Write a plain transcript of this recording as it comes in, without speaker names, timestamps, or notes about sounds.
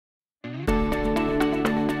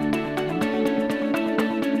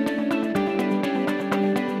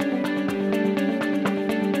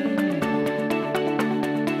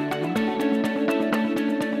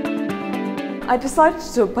I decided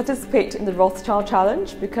to participate in the Rothschild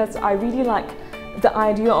Challenge because I really like the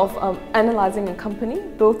idea of analyzing a company,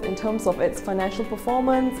 both in terms of its financial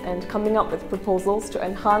performance and coming up with proposals to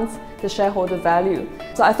enhance the shareholder value.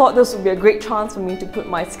 So I thought this would be a great chance for me to put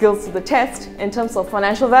my skills to the test in terms of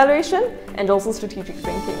financial valuation and also strategic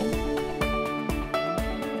thinking.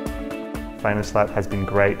 Finance Lab has been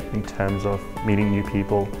great in terms of meeting new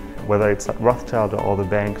people, whether it's at Rothschild or other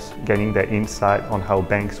banks, getting their insight on how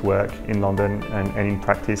banks work in London and in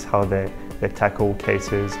practice how they tackle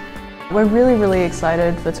cases. We're really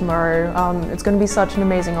excited for tomorrow. It's going to be such an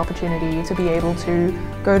amazing opportunity to be able to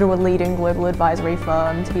go to a leading global advisory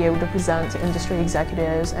firm, to be able to present to industry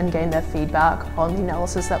executives and gain their feedback on the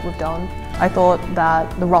analysis that we've done. I thought that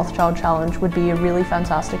the Rothschild Challenge would be a really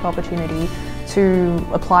fantastic opportunity to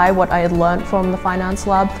apply what I had learned from the Finance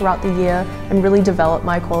Lab throughout the year and really develop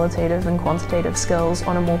my qualitative and quantitative skills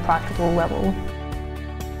on a more practical level.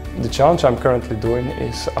 The challenge I'm currently doing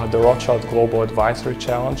is the Rothschild Global Advisory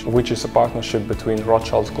Challenge, which is a partnership between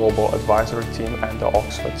Rothschild's Global Advisory team and the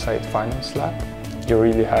Oxford Saïd Finance Lab. You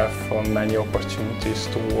really have many opportunities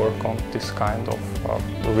to work on this kind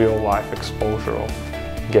of real-life exposure of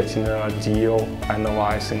getting a deal,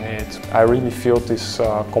 analyzing it. I really feel this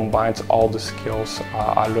combines all the skills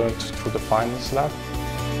I learned through the Finance Lab.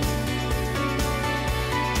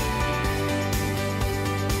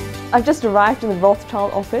 I've just arrived in the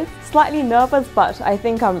Rothschild office, slightly nervous, but I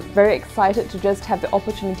think I'm very excited to just have the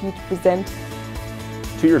opportunity to present.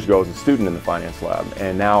 2 years ago I was a student in the Finance Lab,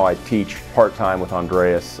 and now I teach part-time with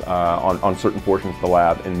Andreas on certain portions of the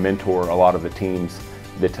lab and mentor a lot of the teams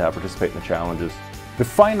that participate in the challenges. The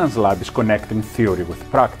Finance Lab is connecting theory with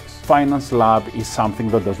practice. Finance Lab is something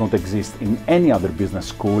that does not exist in any other business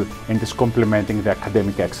school and is complementing the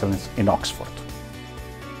academic excellence in Oxford.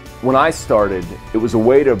 When I started, it was a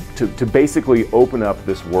way to basically open up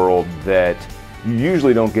this world that you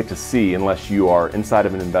usually don't get to see unless you are inside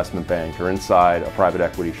of an investment bank or inside a private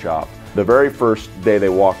equity shop. The very first day they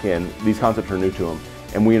walk in, these concepts are new to them,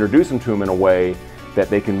 and we introduce them to them in a way that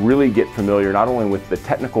they can really get familiar not only with the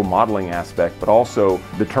technical modeling aspect, but also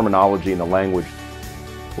the terminology and the language.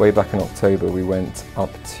 Way back in October, we went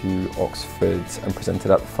up to Oxford and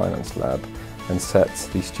presented at the Finance Lab and set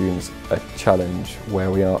the students a challenge where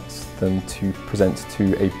we asked them to present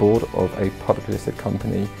to a board of a publicly listed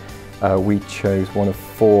company. We chose one of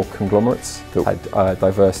 4 conglomerates that had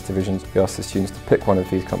diverse divisions. We asked the students to pick one of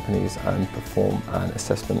these companies and perform an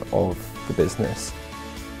assessment of the business.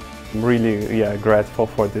 I'm really grateful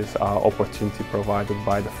for this opportunity provided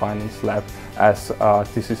by the Finance Lab, as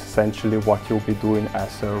this is essentially what you'll be doing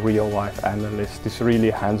as a real-life analyst. This really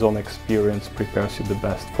hands-on experience prepares you the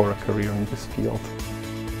best for a career in this field.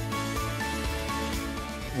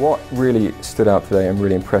 What really stood out today and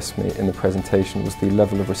really impressed me in the presentation was the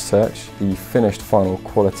level of research. The finished final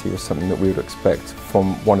quality was something that we would expect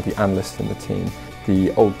from one of the analysts in the team.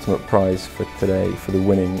 The ultimate prize for today for the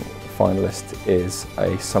winning finalist is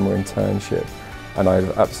a summer internship, and I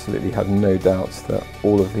absolutely had no doubts that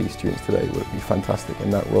all of these students today would be fantastic in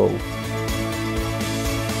that role.